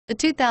The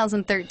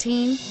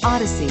 2013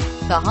 Odyssey.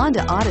 The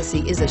Honda Odyssey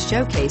is a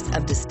showcase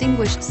of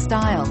distinguished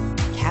style,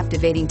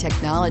 captivating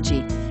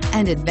technology,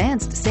 and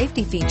advanced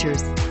safety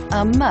features.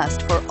 A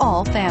must for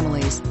all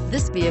families.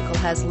 This vehicle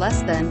has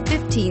less than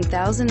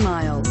 15,000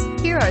 miles.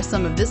 Here are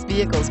some of this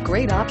vehicle's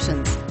great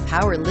options: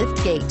 power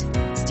lift gate,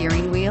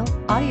 steering wheel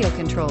audio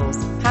controls,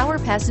 power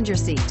passenger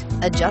seat,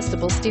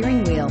 adjustable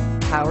steering wheel,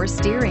 power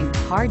steering,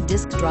 hard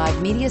disk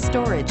drive media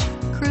storage,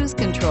 cruise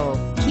control,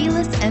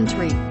 keyless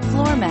entry,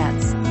 floor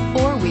mats,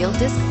 four-wheel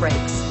disc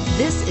brakes.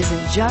 This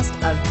isn't just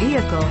a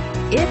vehicle,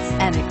 it's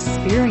an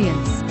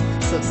experience.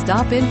 So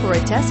stop in for a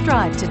test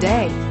drive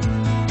today.